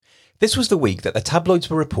This was the week that the tabloids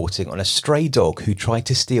were reporting on a stray dog who tried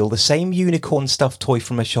to steal the same unicorn stuffed toy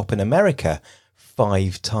from a shop in America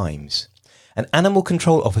 5 times. An animal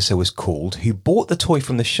control officer was called who bought the toy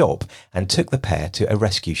from the shop and took the pair to a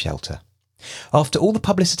rescue shelter. After all the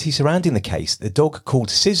publicity surrounding the case, the dog called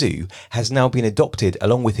Sisu has now been adopted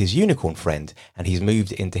along with his unicorn friend, and he's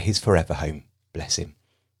moved into his forever home. Bless him.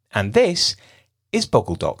 And this is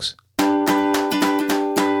Boggle Docs.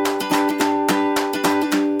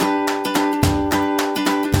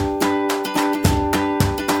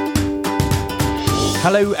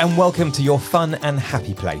 Hello and welcome to your fun and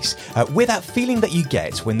happy place. We're that feeling that you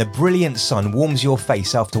get when the brilliant sun warms your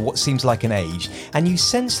face after what seems like an age and you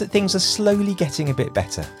sense that things are slowly getting a bit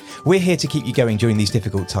better. We're here to keep you going during these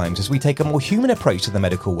difficult times as we take a more human approach to the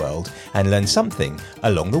medical world and learn something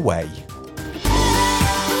along the way.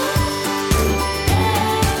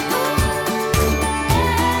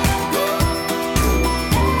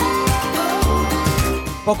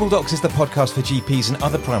 Boggle Docs is the podcast for GPs and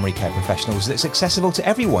other primary care professionals that's accessible to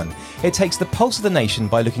everyone. It takes the pulse of the nation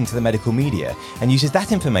by looking to the medical media and uses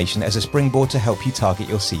that information as a springboard to help you target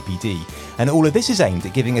your CPD. And all of this is aimed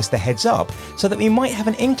at giving us the heads up so that we might have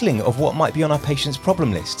an inkling of what might be on our patients'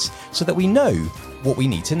 problem lists, so that we know what we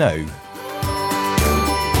need to know.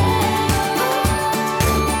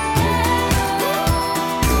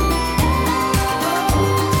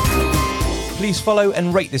 Please follow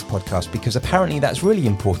and rate this podcast because apparently that's really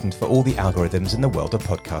important for all the algorithms in the world of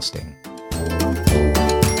podcasting.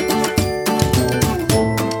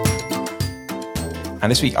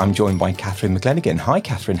 And this week I'm joined by Catherine McGlenigan. Hi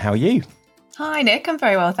Catherine, how are you? Hi Nick, I'm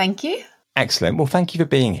very well, thank you. Excellent. Well, thank you for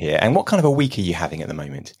being here. And what kind of a week are you having at the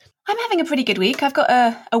moment? I'm having a pretty good week. I've got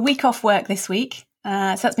a week off work this week, so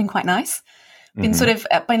that's been quite nice. Been sort of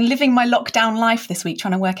been living my lockdown life this week,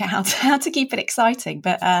 trying to work out how to keep it exciting.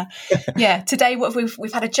 But yeah, today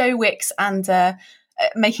we've had a Joe Wicks and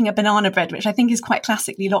making a banana bread, which I think is quite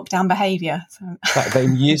classically lockdown behaviour. So.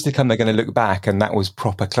 In years to come, they're going to look back, and that was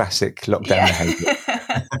proper classic lockdown behaviour.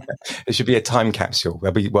 It should be a time capsule.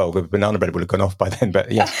 The banana bread will have gone off by then,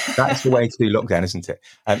 but yeah, that's the way to do lockdown, isn't it?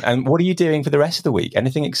 And what are you doing for the rest of the week?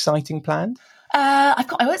 Anything exciting planned?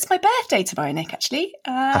 It's my birthday tomorrow, Nick, actually.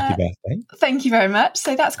 Happy birthday. Thank you very much.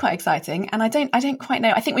 So that's quite exciting. And I don't quite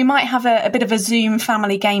know. I think we might have a bit of a Zoom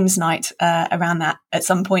family games night around that at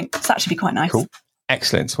some point. So that should be quite nice. Cool.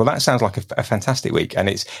 Excellent. Well, that sounds like a fantastic week. And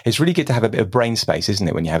it's really good to have a bit of brain space, isn't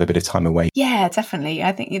it, when you have a bit of time away? Yeah, definitely.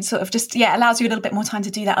 I think it sort of just, allows you a little bit more time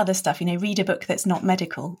to do that other stuff, read a book that's not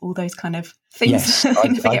medical, all those kind of things. Yes,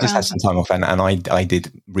 I just had some time off and I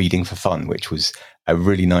did reading for fun, which was a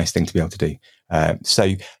really nice thing to be able to do.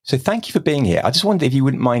 So thank you for being here. I just wondered if you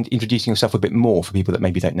wouldn't mind introducing yourself a bit more for people that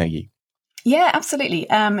maybe don't know you. Yeah, absolutely.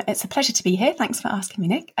 It's a pleasure to be here. Thanks for asking me,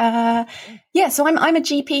 Nick. So I'm a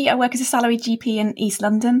GP. I work as a salaried GP in East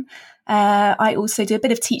London. I also do a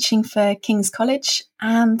bit of teaching for King's College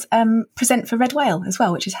and present for Red Whale as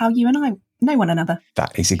well, which is how you and I know one another.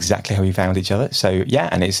 That is exactly how we found each other. So yeah,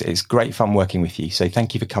 and it's great fun working with you. So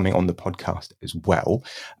thank you for coming on the podcast as well.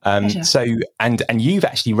 So and you've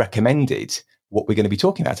actually recommended what we're going to be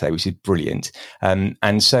talking about today, which is brilliant.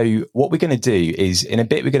 And so what we're going to do is in a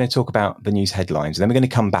bit, we're going to talk about the news headlines, and then we're going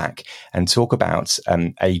to come back and talk about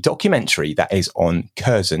a documentary that is on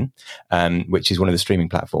Curzon, which is one of the streaming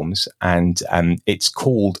platforms. And it's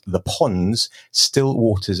called The Ponds, Still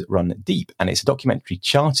Waters Run Deep. And it's a documentary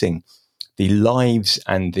charting the lives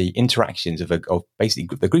and the interactions of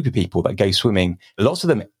basically the group of people that go swimming, lots of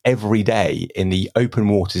them every day in the open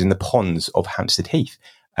waters in the ponds of Hampstead Heath.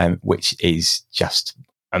 Which is just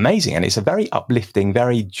amazing. And it's a very uplifting,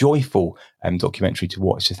 very joyful documentary to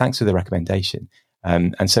watch. So thanks for the recommendation.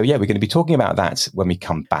 And so, we're going to be talking about that when we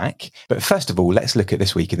come back. But first of all, let's look at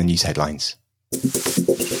this week in the news headlines.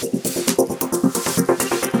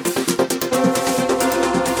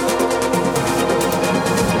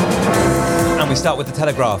 We start with the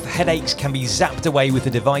Telegraph. Headaches can be zapped away with a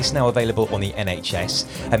device now available on the NHS.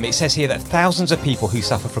 It says here that thousands of people who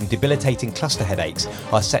suffer from debilitating cluster headaches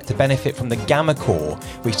are set to benefit from the Gammacore,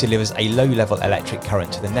 which delivers a low-level electric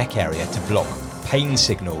current to the neck area to block pain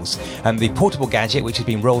signals. The portable gadget, which has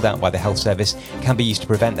been rolled out by the Health Service, can be used to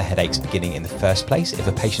prevent the headaches beginning in the first place if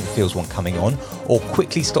a patient feels one coming on, or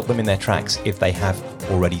quickly stop them in their tracks if they have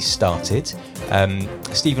already started.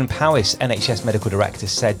 Stephen Powis, NHS Medical Director,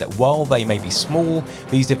 said that while they may be small,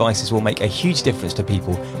 these devices will make a huge difference to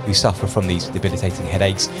people who suffer from these debilitating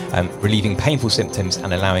headaches, relieving painful symptoms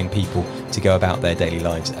and allowing people to go about their daily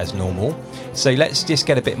lives as normal. So let's just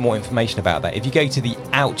get a bit more information about that. If you go to the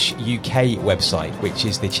Ouch UK website, which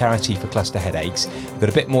is the charity for cluster headaches, you've got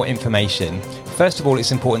a bit more information. First of all,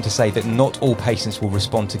 it's important to say that not all patients will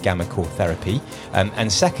respond to gammaCore therapy.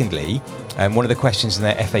 And secondly, one of the questions in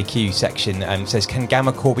their FAQ section says, can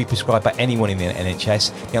gammaCore be prescribed by anyone in the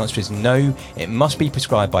NHS? The answer is no. It must be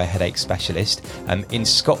prescribed by a headache specialist. In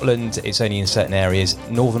Scotland, it's only in certain areas.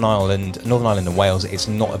 Northern Ireland and Wales, it's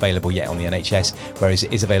not available yet on the NHS, whereas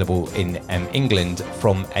it is available in England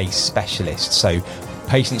from a specialist. So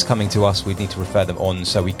patients coming to us, we need to refer them on,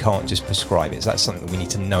 so we can't just prescribe it. So that's something that we need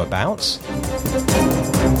to know about.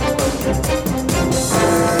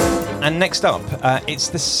 And next up, it's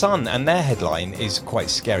The Sun, and their headline is quite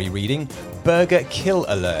scary reading. Burger kill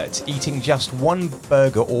alert. Eating just one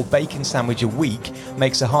burger or bacon sandwich a week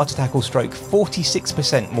makes a heart attack or stroke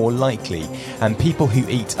 46% more likely. And people who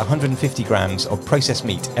eat 150 grams of processed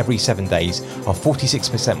meat every 7 days are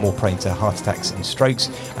 46% more prone to heart attacks and strokes.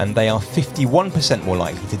 And they are 51% more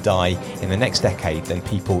likely to die in the next decade than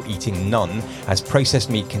people eating none, as processed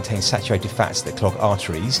meat contains saturated fats that clog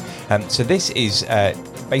arteries. So this is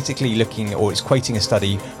basically looking, or it's quoting a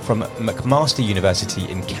study from McMaster University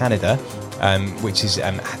in Canada, which is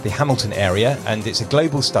the Hamilton area, and it's a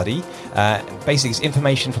global study. Basically, it's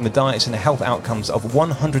information from the diets and the health outcomes of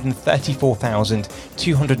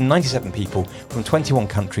 134,297 people from 21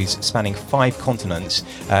 countries spanning 5 continents,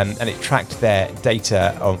 and it tracked their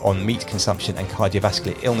data on meat consumption and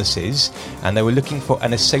cardiovascular illnesses, and they were looking for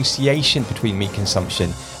an association between meat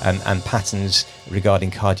consumption and patterns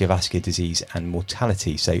regarding cardiovascular disease and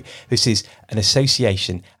mortality. So this is an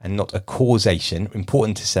association and not a causation,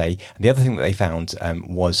 important to say. And the other thing that they found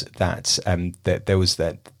was that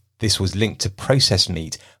this was linked to processed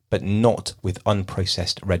meat, but not with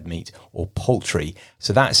unprocessed red meat or poultry.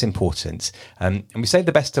 So that's important. And we say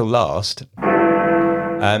the best till last.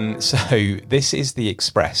 So this is the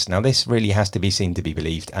Express. Now, this really has to be seen to be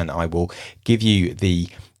believed, and I will give you the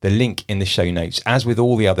link in the show notes, as with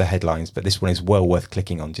all the other headlines, but this one is well worth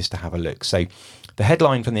clicking on just to have a look. So the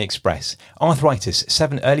headline from the Express: arthritis,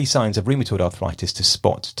 7 early signs of rheumatoid arthritis to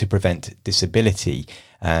spot to prevent disability.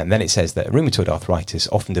 And then it says that rheumatoid arthritis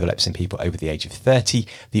often develops in people over the age of 30.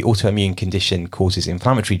 The autoimmune condition causes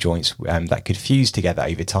inflammatory joints that could fuse together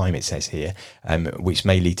over time, it says here, which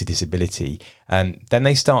may lead to disability. Then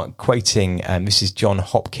they start quoting, this is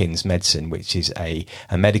Johns Hopkins Medicine, which is a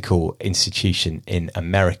medical institution in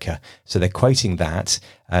America. So they're quoting that.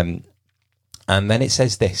 And then it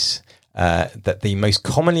says this, that the most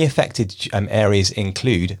commonly affected areas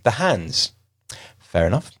include the hands. Fair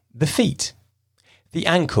enough. The feet. The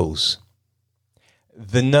ankles,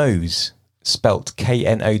 the nose, spelt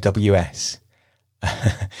Knows.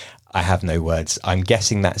 I have no words. I'm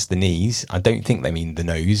guessing that's the knees. I don't think they mean the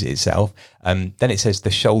nose itself. Then it says the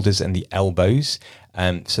shoulders and the elbows.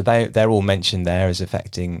 So they're all mentioned there as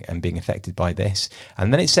affecting and being affected by this.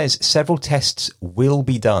 And then it says several tests will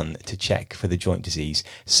be done to check for the joint disease,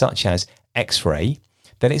 such as X-ray.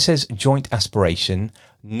 Then it says joint aspiration,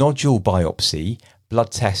 nodule biopsy, blood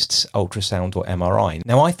tests, ultrasound or MRI.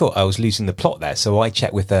 Now, I thought I was losing the plot there, so I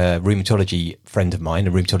checked with a rheumatology friend of mine,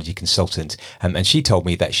 a rheumatology consultant, and she told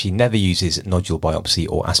me that she never uses nodule biopsy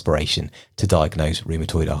or aspiration to diagnose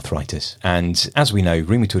rheumatoid arthritis. And as we know,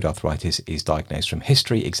 rheumatoid arthritis is diagnosed from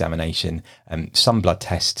history, examination, some blood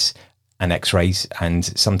tests and X-rays, and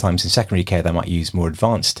sometimes in secondary care they might use more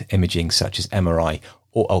advanced imaging such as MRI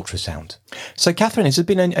or ultrasound. So, Catherine, has there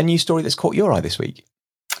been a new story that's caught your eye this week?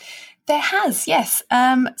 There has, yes.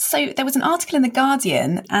 So there was an article in The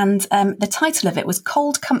Guardian, and the title of it was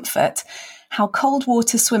Cold Comfort, How Cold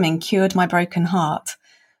Water Swimming Cured My Broken Heart.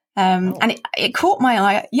 And it caught my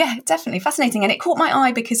eye. Yeah, definitely fascinating. And it caught my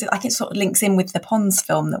eye because I think it sort of links in with the Ponds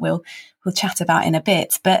film that we'll chat about in a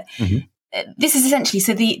bit. But this is essentially,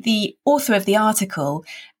 so the author of the article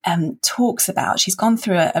talks about, she's gone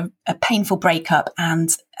through a painful breakup and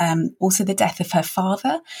also the death of her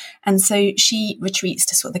father. And so she retreats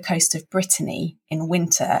to sort of the coast of Brittany in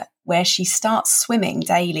winter, where she starts swimming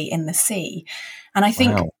daily in the sea. And I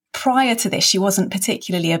think prior to this, she wasn't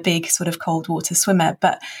particularly a big sort of cold water swimmer,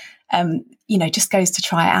 but, just goes to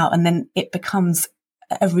try it out. And then it becomes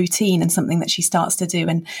a routine and something that she starts to do.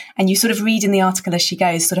 And you sort of read in the article as she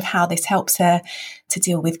goes, sort of how this helps her to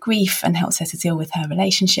deal with grief and helps her to deal with her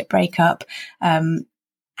relationship breakup. And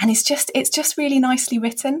it's just really nicely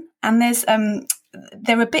written. And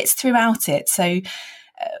there are bits throughout it. So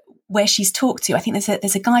where she's talked to, I think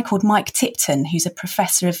there's a guy called Mike Tipton, who's a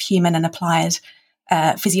professor of human and applied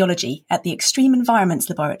physiology at the Extreme Environments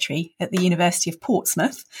Laboratory at the University of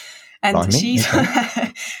Portsmouth. And she's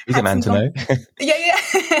he's a man to know. Yeah.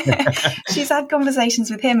 she's had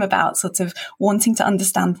conversations with him about sort of wanting to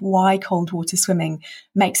understand why cold water swimming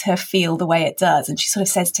makes her feel the way it does. And she sort of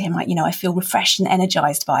says to him, like, I feel refreshed and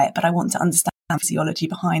energized by it, but I want to understand the physiology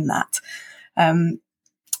behind that.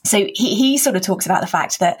 So he sort of talks about the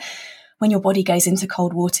fact that when your body goes into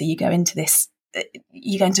cold water, you go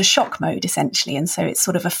into shock mode essentially. And so it's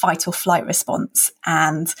sort of a fight or flight response,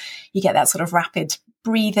 and you get that sort of rapid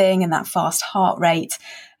breathing and that fast heart rate.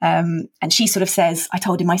 And she sort of says, I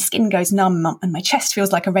told him my skin goes numb and my chest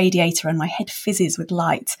feels like a radiator and my head fizzes with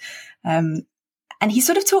light. And he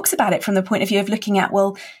sort of talks about it from the point of view of looking at,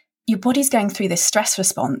 well, your body's going through this stress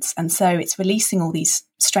response. And so it's releasing all these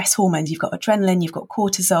stress hormones. You've got adrenaline, you've got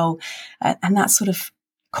cortisol, and that sort of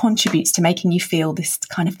contributes to making you feel this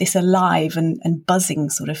alive and buzzing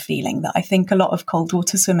sort of feeling that I think a lot of cold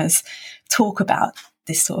water swimmers talk about,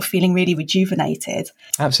 this sort of feeling really rejuvenated.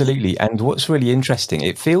 Absolutely. And what's really interesting,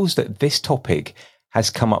 it feels that this topic has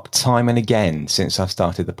come up time and again since I've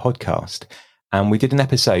started the podcast. And we did an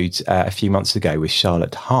episode a few months ago with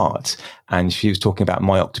Charlotte Hart, and she was talking about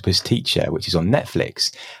My Octopus Teacher, which is on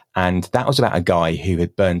Netflix. And that was about a guy who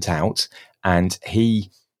had burnt out, and he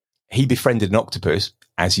befriended an octopus,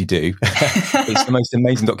 as you do. It's the most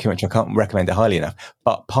amazing documentary. I can't recommend it highly enough.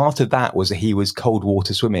 But part of that was that he was cold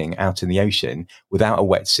water swimming out in the ocean without a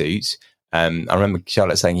wetsuit. I remember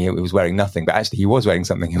Charlotte saying he was wearing nothing, but actually he was wearing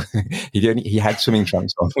something. He had swimming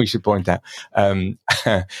trunks on, we should point out.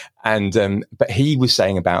 But he was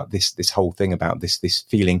saying about this whole thing about this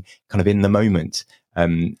feeling kind of in the moment.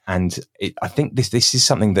 I think this is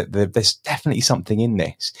something that there's definitely something in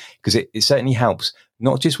this, because it certainly helps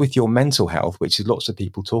not just with your mental health, which lots of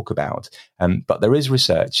people talk about, but there is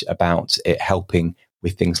research about it helping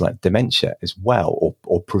with things like dementia as well,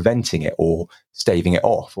 or preventing it or staving it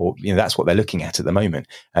off, or that's what they're looking at the moment.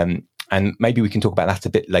 And maybe we can talk about that a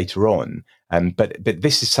bit later on. But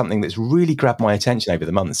this is something that's really grabbed my attention over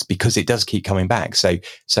the months because it does keep coming back. So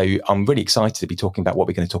I'm really excited to be talking about what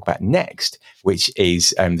we're going to talk about next, which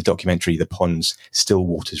is the documentary The Ponds Still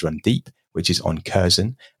Waters Run Deep, which is on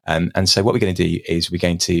Curzon. And so what we're going to do is we're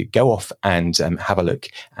going to go off and have a look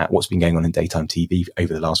at what's been going on in daytime TV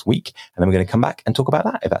over the last week. And then we're going to come back and talk about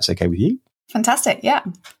that, if that's okay with you. Fantastic. Yeah.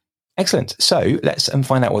 Excellent. So let's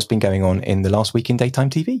find out what's been going on in the last week in daytime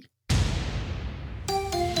TV.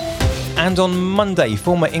 And on Monday,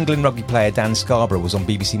 former England rugby player Dan Scarborough was on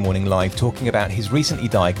BBC Morning Live talking about his recently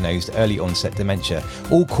diagnosed early onset dementia,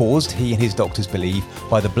 all caused, he and his doctors believe,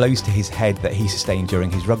 by the blows to his head that he sustained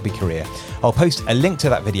during his rugby career. I'll post a link to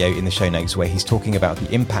that video in the show notes where he's talking about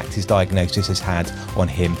the impact his diagnosis has had on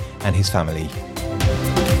him and his family.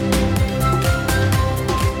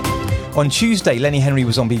 On Tuesday, Lenny Henry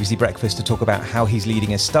was on BBC Breakfast to talk about how he's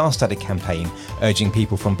leading a star-studded campaign urging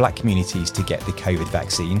people from black communities to get the COVID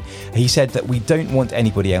vaccine. He said that we don't want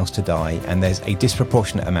anybody else to die, and there's a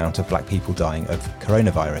disproportionate amount of black people dying of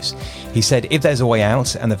coronavirus. He said if there's a way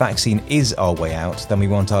out, and the vaccine is our way out, then we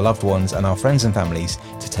want our loved ones and our friends and families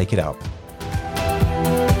to take it up.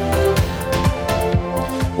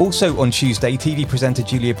 Also on Tuesday, TV presenter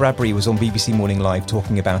Julia Bradbury was on BBC Morning Live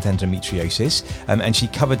talking about endometriosis, and she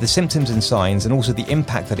covered the symptoms and signs and also the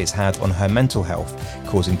impact that it's had on her mental health,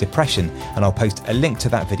 causing depression, and I'll post a link to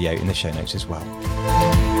that video in the show notes as well.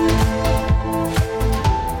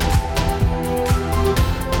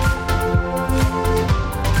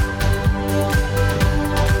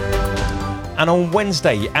 And on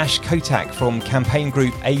Wednesday, Ash Kotak from campaign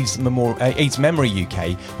group AIDS Memory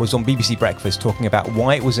UK was on BBC Breakfast talking about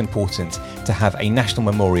why it was important to have a national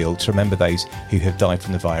memorial to remember those who have died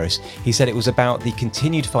from the virus. He said it was about the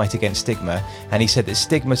continued fight against stigma, and he said that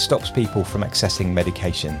stigma stops people from accessing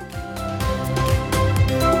medication.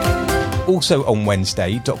 Also on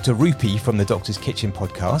Wednesday, Dr. Rupy from the Doctor's Kitchen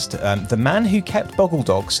podcast, the man who kept Boggle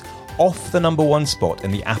Dogs off the number one spot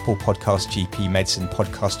in the Apple Podcast GP Medicine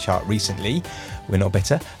podcast chart recently. We're not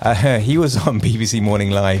bitter. He was on BBC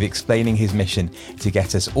Morning Live explaining his mission to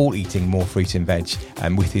get us all eating more fruit and veg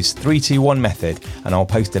with his 3-2-1 method, and I'll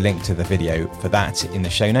post a link to the video for that in the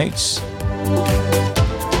show notes.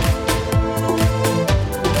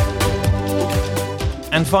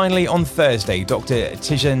 And finally, on Thursday, Dr.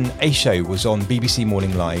 Tijan Aisho was on BBC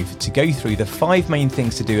Morning Live to go through the 5 main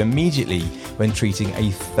things to do immediately when treating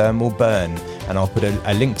a thermal burn. And I'll put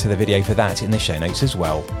a link to the video for that in the show notes as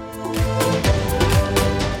well.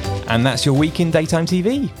 And that's your week in daytime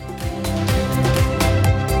TV.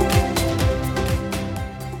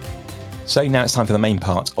 So now it's time for the main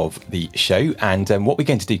part of the show. And what we're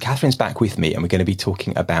going to do, Catherine's back with me, and we're going to be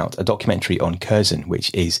talking about a documentary on Curzon,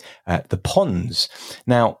 which is the ponds.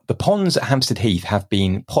 Now, the ponds at Hampstead Heath have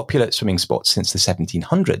been popular swimming spots since the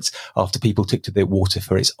 1700s after people took to the water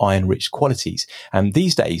for its iron-rich qualities. And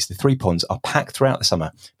these days, the three ponds are packed throughout the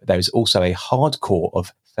summer, but there is also a hardcore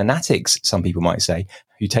of fanatics, some people might say,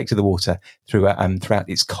 who take to the water throughout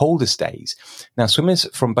its coldest days. Now, swimmers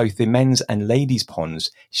from both the men's and ladies'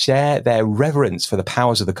 ponds share their reverence for the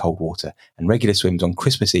powers of the cold water, and regular swims on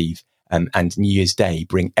Christmas Eve and New Year's Day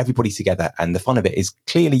bring everybody together, and the fun of it is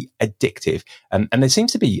clearly addictive. And there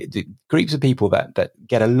seems to be groups of people that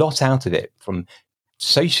get a lot out of it from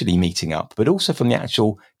socially meeting up, but also from the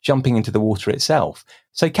actual jumping into the water itself.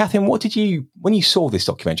 So, Catherine, when you saw this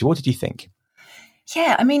documentary, what did you think?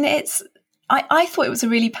 Yeah, I mean, I thought it was a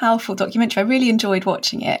really powerful documentary. I really enjoyed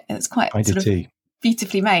watching it. It's quite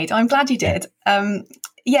beautifully made. I'm glad you did.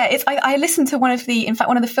 Yeah. I listened to one of the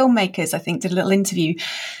filmmakers, I think, did a little interview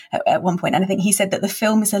at one point, and I think he said that the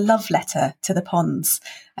film is a love letter to the ponds,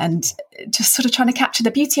 and just sort of trying to capture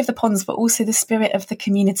the beauty of the ponds, but also the spirit of the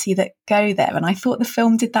community that go there. And I thought the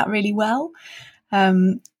film did that really well.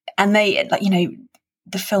 And the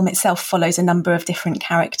film itself follows a number of different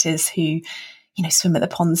characters who, swim at the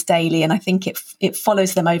ponds daily. And I think it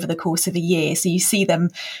follows them over the course of a year. So you see them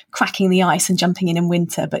cracking the ice and jumping in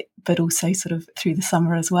winter, but also sort of through the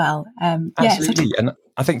summer as well. Absolutely. And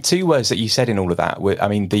I think two words that you said in all of that were,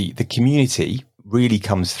 the community really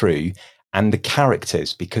comes through, and the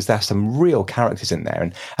characters, because there's some real characters in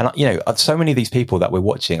there. And so many of these people that we're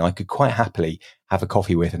watching, I could quite happily have a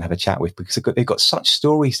coffee with and have a chat with, because they've got such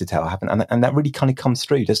stories to tell, and that really kind of comes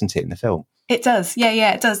through, doesn't it, in the film? It does.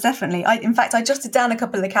 Yeah, it does, definitely. In fact, I jotted down a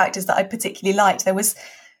couple of the characters that I particularly liked. There was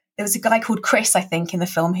a guy called Chris, I think, in the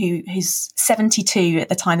film, who's 72 at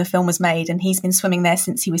the time the film was made, and he's been swimming there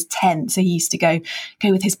since he was 10. So he used to go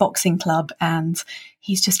with his boxing club, and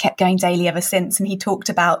he's just kept going daily ever since. And he talked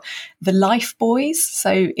about the life boys.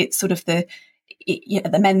 So it's sort of the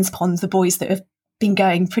men's ponds, the boys that have been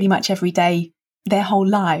going pretty much every day their whole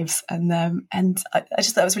lives. And I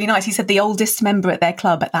just thought it was really nice. He said the oldest member at their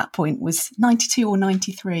club at that point was 92 or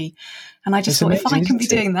 93. And I just thought, if I can be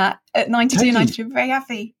doing that at 92, totally. 93, I'm very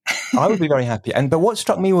happy. I would be very happy. But what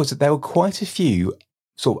struck me was that there were quite a few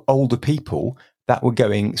sort of older people that were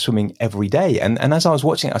going swimming every day. And as I was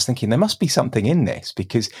watching it, I was thinking there must be something in this,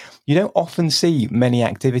 because you don't often see many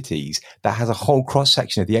activities that has a whole cross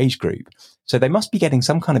section of the age group. So they must be getting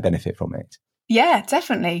some kind of benefit from it. Yeah,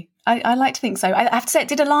 definitely. I like to think so. I have to say, it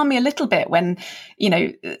did alarm me a little bit when,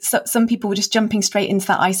 some people were just jumping straight into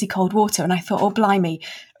that icy cold water. And I thought, oh, blimey.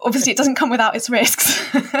 Obviously, it doesn't come without its risks.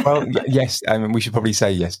 Well, yes. We should probably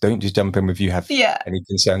say, yes, don't just jump in if you have any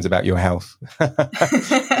concerns about your health.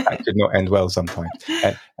 That could not end well sometimes.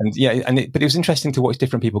 But it was interesting to watch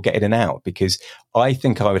different people get in and out, because I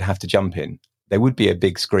think I would have to jump in. There would be a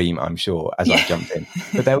big scream, I'm sure, as I jumped in.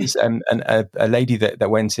 But there was a lady that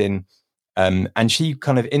went in, and she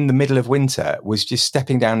kind of in the middle of winter was just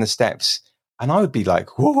stepping down the steps, and I would be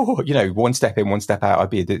like, whoa, one step in, one step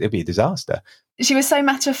out. It'd be a disaster. She was so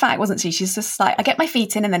matter of fact, wasn't she? She's just like, I get my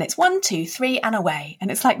feet in, and then it's 1, 2, 3, and away. And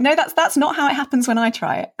it's like, no, that's not how it happens when I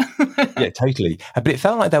try it. Yeah, totally. But it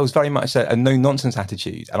felt like there was very much a no nonsense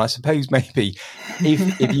attitude. And I suppose maybe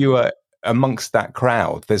if you were amongst that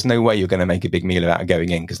crowd, there's no way you're going to make a big meal about going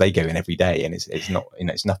in, because they go in every day, and it's not,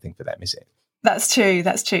 it's nothing for them, is it? That's true. You'd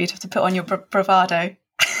have to put on your bravado.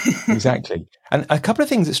 Exactly. And a couple of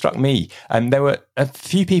things that struck me, there were a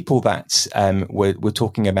few people that were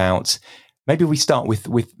talking about, maybe we start with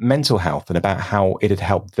mental health and about how it had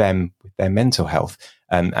helped them with their mental health.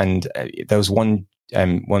 And there was one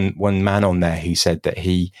man on there who said that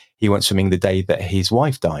he went swimming the day that his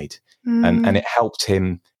wife died, and it helped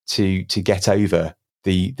him to get over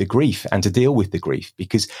the grief and to deal with the grief,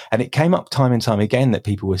 and it came up time and time again that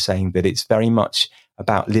people were saying that it's very much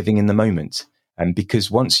about living in the moment. And because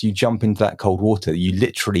once you jump into that cold water, you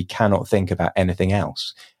literally cannot think about anything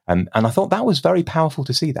else. And I thought that was very powerful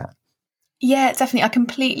to see that. Yeah, definitely. I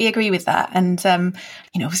completely agree with that. And,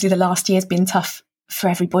 obviously the last year has been tough for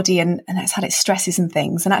everybody, and it's had its stresses and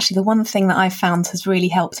things. And actually the one thing that I've found has really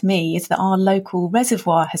helped me is that our local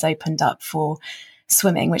reservoir has opened up for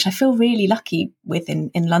swimming, which I feel really lucky with in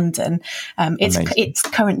London. It's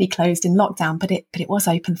currently closed in lockdown, but it was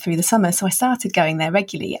open through the summer. So I started going there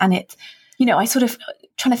regularly, and I sort of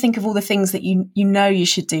trying to think of all the things that you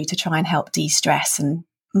should do to try and help de-stress, and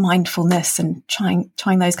mindfulness, and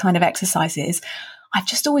trying those kind of exercises. I've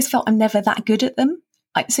just always felt I'm never that good at them.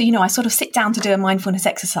 I sort of sit down to do a mindfulness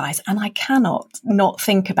exercise and I cannot not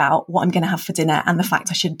think about what I'm going to have for dinner and the fact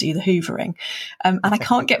I should do the hoovering. And I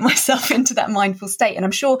can't get myself into that mindful state. And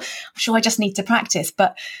I'm sure I just need to practice.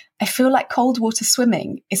 But I feel like cold water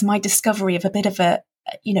swimming is my discovery of a bit of a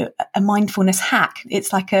mindfulness hack.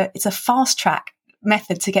 It's like it's a fast track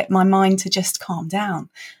method to get my mind to just calm down.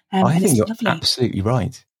 I think you're absolutely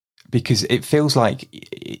right, because it feels like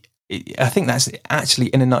I think that's actually,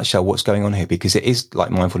 in a nutshell, what's going on here, because it is like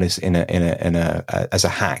mindfulness as a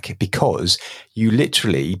hack, because you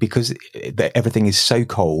literally, because everything is so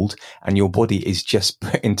cold and your body is just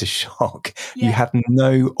put into shock, you have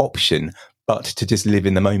no option but to just live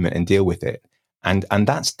in the moment and deal with it. And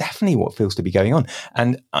that's definitely what feels to be going on.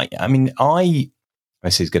 And I mean,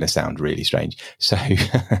 this is going to sound really strange. So,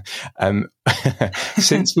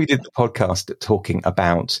 since we did the podcast talking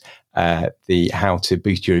about how to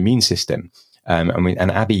boost your immune system,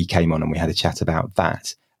 and Abby came on and we had a chat about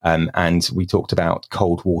that, and we talked about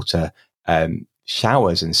cold water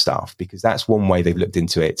showers and stuff, because that's one way they've looked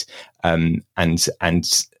into it, and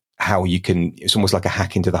how you can, it's almost like a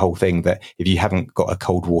hack into the whole thing, that if you haven't got a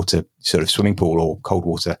cold water sort of swimming pool or cold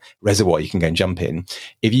water reservoir you can go and jump in,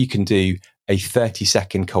 if you can do a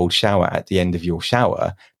 30-second cold shower at the end of your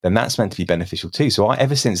shower, then that's meant to be beneficial too. So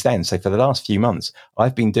ever since then, so for the last few months,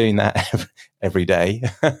 I've been doing that every day.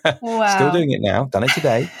 Wow. Still doing it now, done it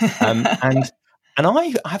today. And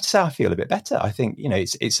I have to say, I feel a bit better. I think,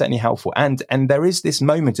 it's certainly helpful. And there is this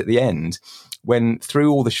moment at the end when,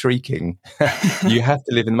 through all the shrieking, you have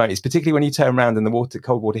to live in the moment. It's particularly when you turn around and the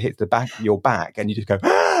cold water hits your back and you just go,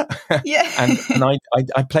 yeah. and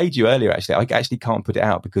I played you earlier, actually. I actually can't put it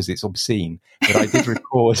out because it's obscene, but I did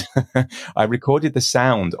record, I recorded the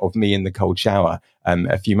sound of me in the cold shower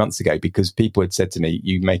a few months ago, because people had said to me,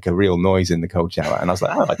 you make a real noise in the cold shower. And I was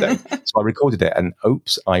like, oh, I don't. So I recorded it, and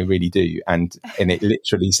oops, I really do. And it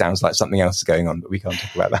literally sounds like something else is going on, but we can't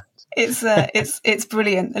talk about that. It's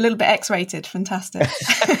brilliant. A little bit X-rated. Fantastic.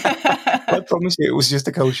 I promise you, it was just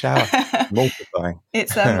a cold shower. Mortifying.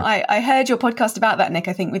 It's I heard your podcast about that, Nick,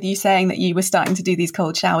 I think, with you saying that you were starting to do these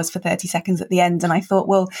cold showers for 30 seconds at the end. And I thought,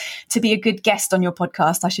 well, to be a good guest on your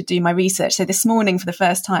podcast, I should do my research. So this morning, for the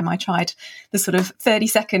first time, I tried the sort of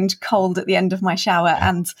 30-second cold at the end of my shower,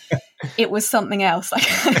 and it was something else. Like,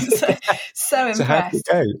 so impressed. So how did it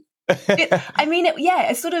go?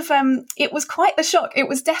 It was quite the shock. It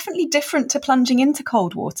was definitely different to plunging into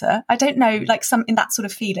cold water. I don't know, like in that sort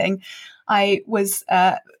of feeling. I was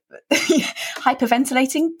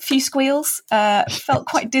hyperventilating, few squeals, felt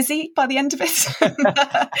quite dizzy by the end of it,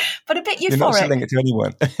 but a bit euphoric. You're not selling it to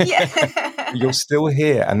anyone. Yeah. You're still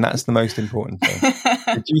here, and that's the most important thing.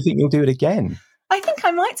 Do you think you'll do it again? I think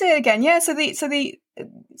I might do it again. Yeah. So the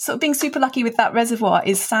sort of being super lucky with that reservoir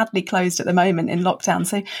is sadly closed at the moment in lockdown.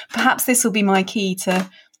 So perhaps this will be my key to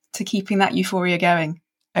keeping that euphoria going.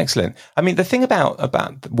 Excellent. I mean, the thing about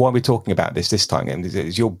why we're talking about this time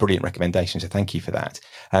is your brilliant recommendation. So thank you for that.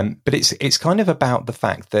 But it's kind of about the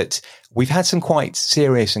fact that we've had some quite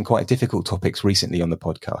serious and quite difficult topics recently on the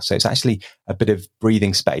podcast. So it's actually a bit of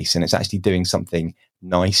breathing space, and it's actually doing something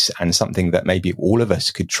nice and something that maybe all of us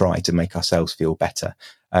could try to make ourselves feel better.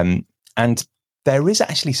 And there is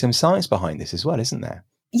actually some science behind this as well, isn't there?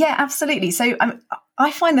 Yeah, absolutely. So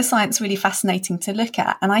I find the science really fascinating to look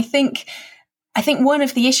at. And I think one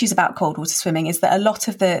of the issues about cold water swimming is that a lot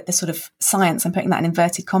of the sort of science, I'm putting that in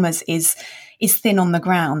inverted commas, is thin on the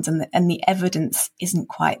ground, and the evidence isn't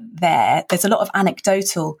quite there. There's a lot of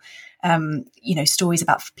anecdotal, stories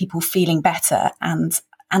about people feeling better, and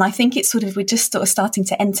I think it's we're just sort of starting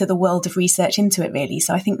to enter the world of research into it, really.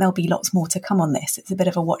 So I think there'll be lots more to come on this. It's a bit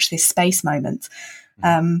of a watch this space moment.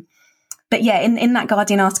 But yeah, in that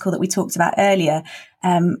Guardian article that we talked about earlier,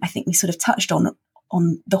 I think we sort of touched on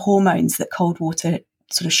the hormones that cold water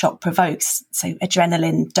sort of shock provokes. So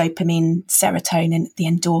adrenaline, dopamine, serotonin, the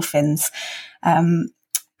endorphins.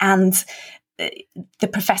 And the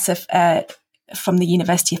professor from the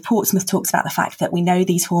University of Portsmouth talks about the fact that we know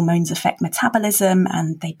these hormones affect metabolism,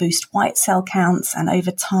 and they boost white cell counts. And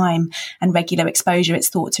over time and regular exposure, it's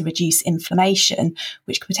thought to reduce inflammation,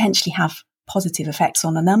 which could potentially have positive effects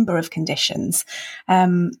on a number of conditions.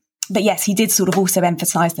 But yes, he did sort of also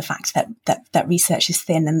emphasize the fact that research is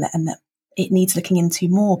thin and that it needs looking into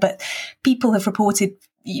more. But people have reported,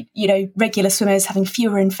 regular swimmers having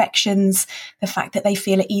fewer infections, the fact that they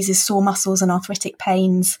feel it eases sore muscles and arthritic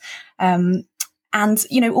pains. And,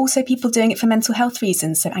 also people doing it for mental health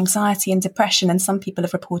reasons, so anxiety and depression. And some people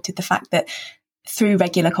have reported the fact that through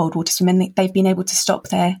regular cold water swimming, they've been able to stop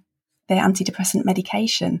their antidepressant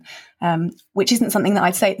medication, which isn't something that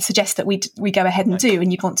I'd suggest that we go ahead and do,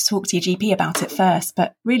 and you'd want to talk to your GP about it first,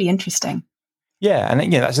 but really interesting. Yeah,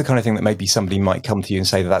 and that's the kind of thing that maybe somebody might come to you and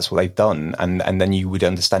say that that's what they've done, and then you would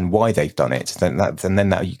understand why they've done it. And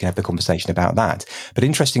then you can have the conversation about that. But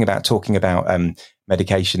interesting about talking about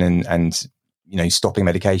medication and stopping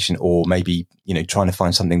medication, or maybe trying to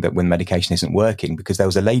find something that when medication isn't working, because there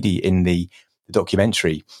was a lady in the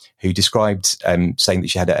documentary who described saying that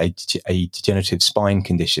she had a degenerative spine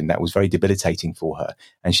condition that was very debilitating for her,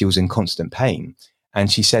 and she was in constant pain.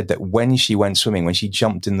 And she said that when she went swimming, when she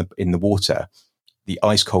jumped in the water, the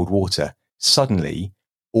ice cold water, suddenly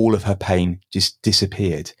all of her pain just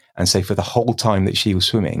disappeared. And so for the whole time that she was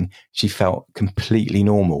swimming, she felt completely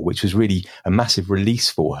normal, which was really a massive release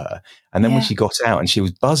for her. And then when she got out, and she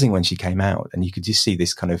was buzzing when she came out, and you could just see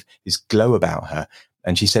this kind of this glow about her.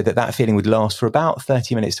 And she said that feeling would last for about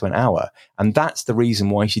 30 minutes to an hour. And that's the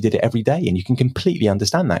reason why she did it every day. And you can completely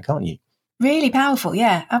understand that, can't you? Really powerful.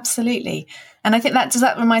 Yeah, absolutely. And I think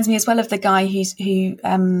that reminds me as well of the guy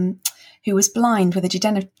who was blind with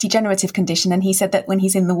a degenerative condition. And he said that when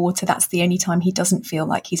he's in the water, that's the only time he doesn't feel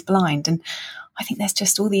like he's blind. And I think there's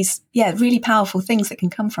just all these, really powerful things that can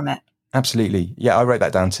come from it. Absolutely. Yeah, I wrote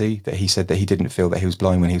that down too, that he said that he didn't feel that he was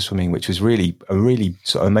blind when he was swimming, which was really a really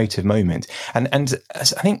sort of emotive moment. And I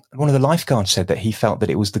think one of the lifeguards said that he felt that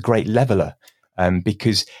it was the great leveler,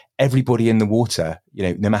 because everybody in the water,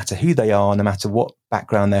 no matter who they are, no matter what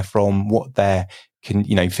background they're from, what their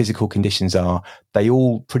physical conditions are, they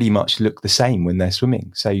all pretty much look the same when they're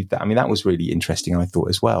swimming. So, that was really interesting, I thought,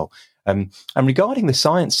 as well. And regarding the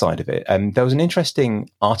science side of it, there was an interesting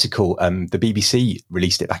article. The BBC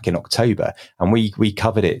released it back in October, and we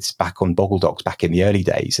covered it back on Boggle Docs back in the early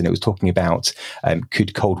days. And it was talking about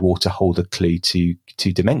could cold water hold a clue to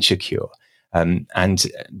dementia cure? And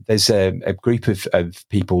there's a group of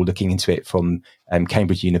people looking into it from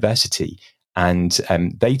Cambridge University. And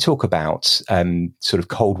they talk about sort of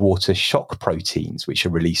cold water shock proteins, which are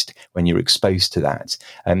released when you're exposed to that.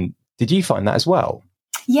 Did you find that as well?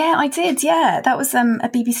 Yeah, I did. Yeah, that was a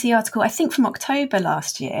BBC article, I think from October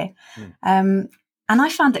last year. And I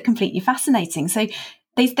found it completely fascinating. So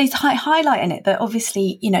they highlight in it that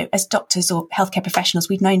obviously, as doctors or healthcare professionals,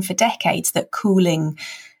 we've known for decades that cooling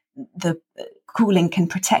can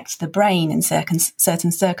protect the brain in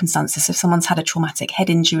certain circumstances. If someone's had a traumatic head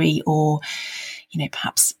injury or,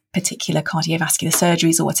 perhaps particular cardiovascular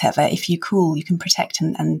surgeries or whatever, if you cool, you can protect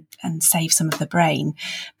and save some of the brain.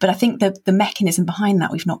 But I think the mechanism behind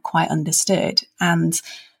that we've not quite understood. And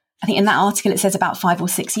I think in that article, it says about 5 or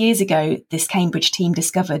 6 years ago, this Cambridge team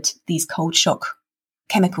discovered these cold shock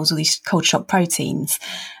chemicals or these cold shock proteins,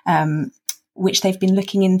 which they've been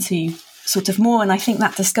looking into sort of more. And I think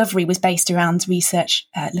that discovery was based around research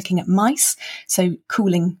looking at mice. So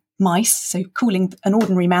cooling mice, so cooling an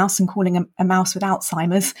ordinary mouse and cooling a mouse with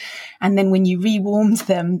Alzheimer's. And then when you rewarmed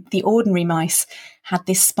them, the ordinary mice had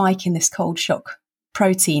this spike in this cold shock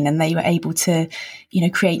protein, and they were able to,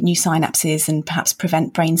 create new synapses and perhaps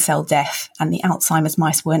prevent brain cell death. And the Alzheimer's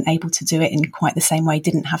mice weren't able to do it in quite the same way,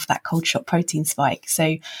 didn't have that cold shock protein spike. So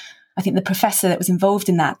I think the professor that was involved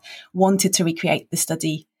in that wanted to recreate the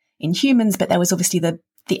study in humans, but there was obviously the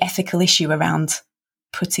ethical issue around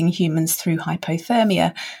putting humans through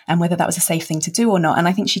hypothermia and whether that was a safe thing to do or not. And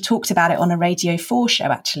I think she talked about it on a Radio 4 show,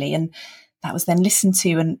 actually, and that was then listened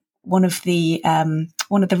to. And one of the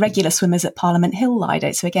regular swimmers at Parliament Hill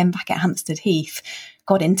Lido, so again back at Hampstead Heath,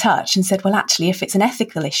 got in touch and said, well, actually, if it's an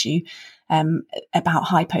ethical issue about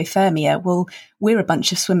hypothermia, well, we're a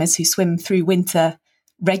bunch of swimmers who swim through winter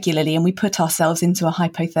regularly, and we put ourselves into a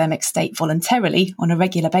hypothermic state voluntarily on a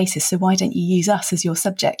regular basis. So why don't you use us as your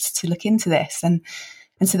subject to look into this? And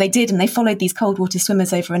so they did, and they followed these cold water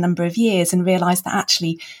swimmers over a number of years and realised that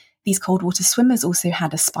actually these cold water swimmers also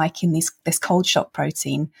had a spike in this cold shock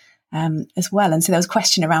protein as well. And so there was a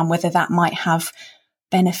question around whether that might have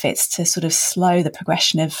benefits to sort of slow the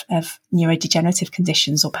progression of neurodegenerative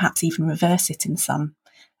conditions, or perhaps even reverse it in some.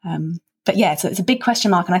 But yeah, so it's a big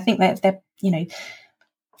question mark, and I think that they're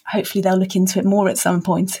hopefully they'll look into it more at some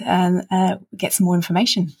point and get some more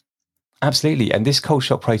information. Absolutely. And this cold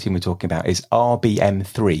shock protein we're talking about is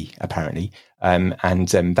RBM3, apparently. And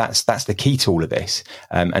that's the key to all of this.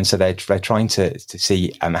 And so they're trying to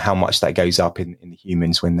see how much that goes up in the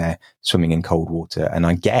humans when they're swimming in cold water. And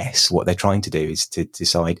I guess what they're trying to do is to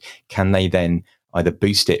decide, can they then either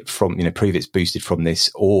boost it from, prove it's boosted from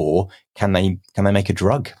this, or can they make a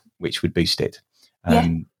drug which would boost it?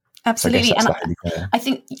 Absolutely. So and I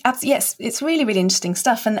think, yes, it's really, really interesting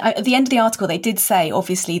stuff. And at the end of the article, they did say,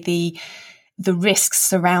 obviously, the risks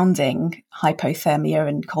surrounding hypothermia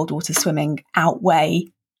and cold water swimming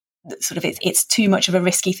outweigh sort of it's too much of a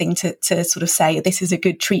risky thing to sort of say this is a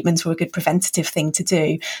good treatment or a good preventative thing to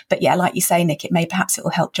do. But yeah, like you say, Nick, perhaps it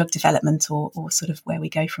will help drug development or sort of where we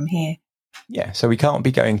go from here. Yeah, so we can't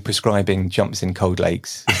be prescribing jumps in cold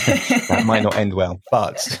lakes. That might not end well.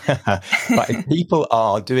 But if people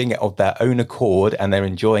are doing it of their own accord and they're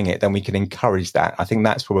enjoying it, then we can encourage that. I think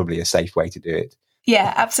that's probably a safe way to do it.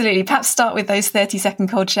 Yeah, absolutely. Perhaps start with those 30-second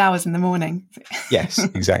cold showers in the morning. Yes,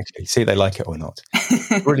 exactly. See if they like it or not.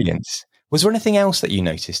 Brilliant. Was there anything else that you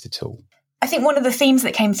noticed at all? I think one of the themes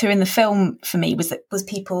that came through in the film for me was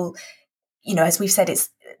people, as we've said,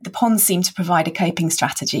 the ponds seem to provide a coping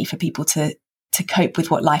strategy for people to cope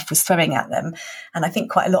with what life was throwing at them. And I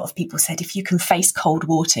think quite a lot of people said, if you can face cold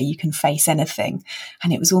water, you can face anything.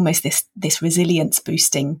 And it was almost this resilience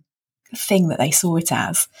boosting thing that they saw it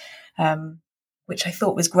as. Which I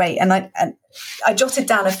thought was great. And I jotted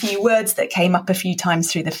down a few words that came up a few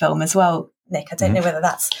times through the film as well, Nick. I don't know whether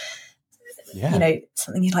that's,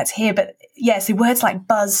 something you'd like to hear. But yeah, so words like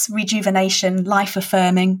buzz, rejuvenation,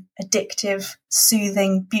 life-affirming, addictive,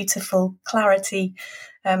 soothing, beautiful, clarity,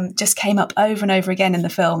 just came up over and over again in the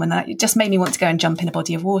film. And it just made me want to go and jump in a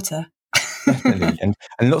body of water. Definitely.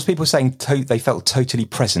 And lots of people saying they felt totally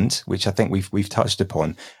present, which I think we've touched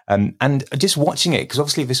upon. And just watching it, because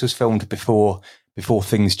obviously this was filmed before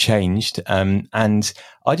things changed. And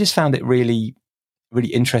I just found it really, really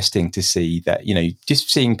interesting to see that, just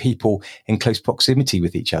seeing people in close proximity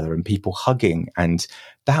with each other and people hugging. And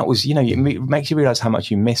that was, it makes you realize how much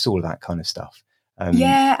you miss all of that kind of stuff.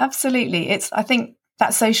 Yeah, absolutely. I think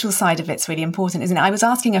that social side of it's really important, isn't it? I was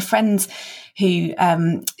asking a friend who,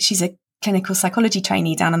 she's a clinical psychology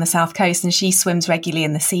trainee down on the South Coast, and she swims regularly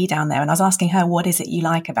in the sea down there. And I was asking her, what is it you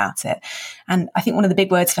like about it? And I think one of the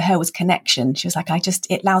big words for her was connection. She was like,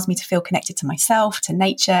 it allows me to feel connected to myself, to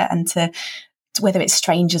nature, and to whether it's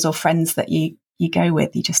strangers or friends that you go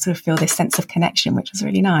with, you just sort of feel this sense of connection, which was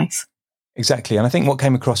really nice. Exactly. And I think what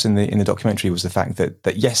came across in the documentary was the fact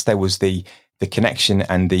that yes, there was the connection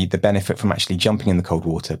and the benefit from actually jumping in the cold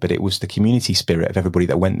water, but it was the community spirit of everybody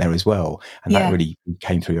that went there as well. And that really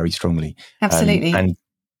came through very strongly. Absolutely. And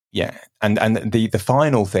the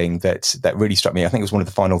final thing that really struck me, I think it was one of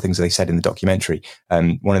the final things that they said in the documentary.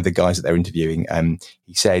 One of the guys that they're interviewing,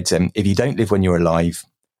 he said, if you don't live when you're alive,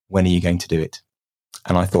 when are you going to do it?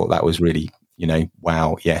 And I thought that was really,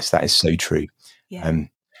 wow, yes, that is so true. Yeah.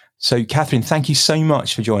 So, Catherine, thank you so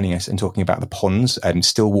much for joining us and talking about the ponds,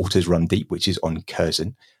 Still Waters Run Deep, which is on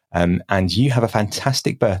Curzon. And you have a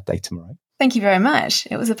fantastic birthday tomorrow. Thank you very much.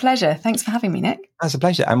 It was a pleasure. Thanks for having me, Nick. That's a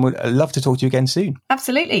pleasure. And we'd love to talk to you again soon.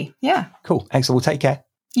 Absolutely. Yeah. Cool. Excellent. Well, take care.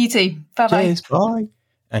 You too. Bye-bye. Cheers. Bye.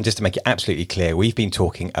 And just to make it absolutely clear, we've been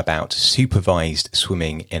talking about supervised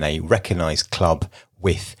swimming in a recognised club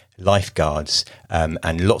with lifeguards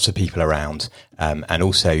and lots of people around, and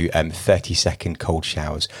also 30-second cold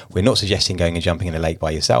showers. We're not suggesting going and jumping in a lake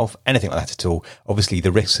by yourself, anything like that at all. Obviously,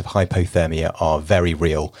 the risks of hypothermia are very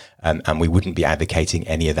real, and we wouldn't be advocating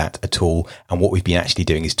any of that at all. And what we've been actually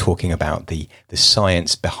doing is talking about the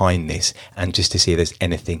science behind this, and just to see if there's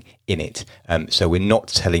anything in it. So we're not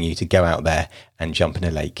telling you to go out there and jump in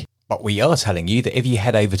a lake. But we are telling you that if you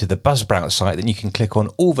head over to the Buzzsprout site, then you can click on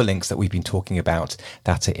all the links that we've been talking about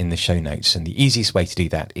that are in the show notes. And the easiest way to do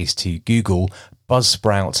that is to Google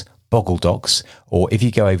Buzzsprout Boggle Docs, or if you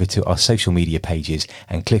go over to our social media pages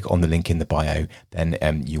and click on the link in the bio,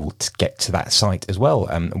 then you will get to that site as well.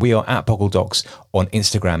 We are at Boggle Docs on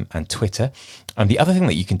Instagram and Twitter. And the other thing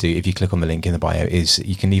that you can do if you click on the link in the bio is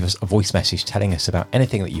you can leave us a voice message telling us about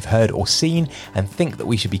anything that you've heard or seen and think that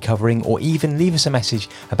we should be covering, or even leave us a message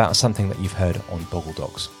about something that you've heard on Boggle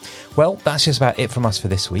Docs. Well, that's just about it from us for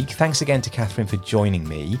this week. Thanks again to Catherine for joining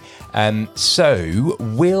me. So,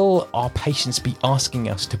 will our patients be asking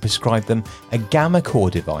us to prescribe them a Gammacore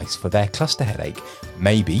device for their cluster headache?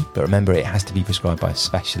 Maybe, but remember, it has to be prescribed by a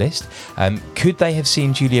specialist. Could they have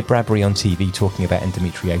seen Julia Bradbury on TV talking about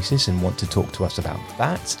endometriosis and want to talk to us about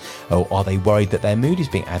that? Or are they worried that their mood is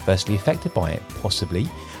being adversely affected by it? Possibly.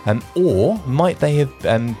 Or might they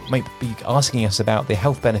might be asking us about the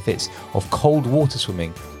health benefits of cold water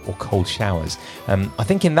swimming or cold showers? I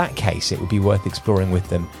think in that case, it would be worth exploring with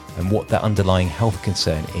them and what their underlying health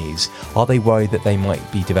concern is. Are they worried that they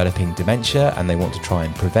might be developing dementia and they want to try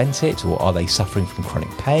and prevent it? Or are they suffering from chronic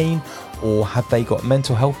pain? Or have they got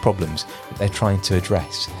mental health problems that they're trying to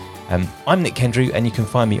address? I'm Nick Kendrew, and you can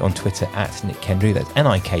find me on Twitter at Nick Kendrew. That's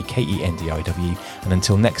NickKendiw. And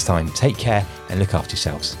until next time, take care and look after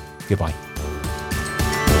yourselves. Goodbye.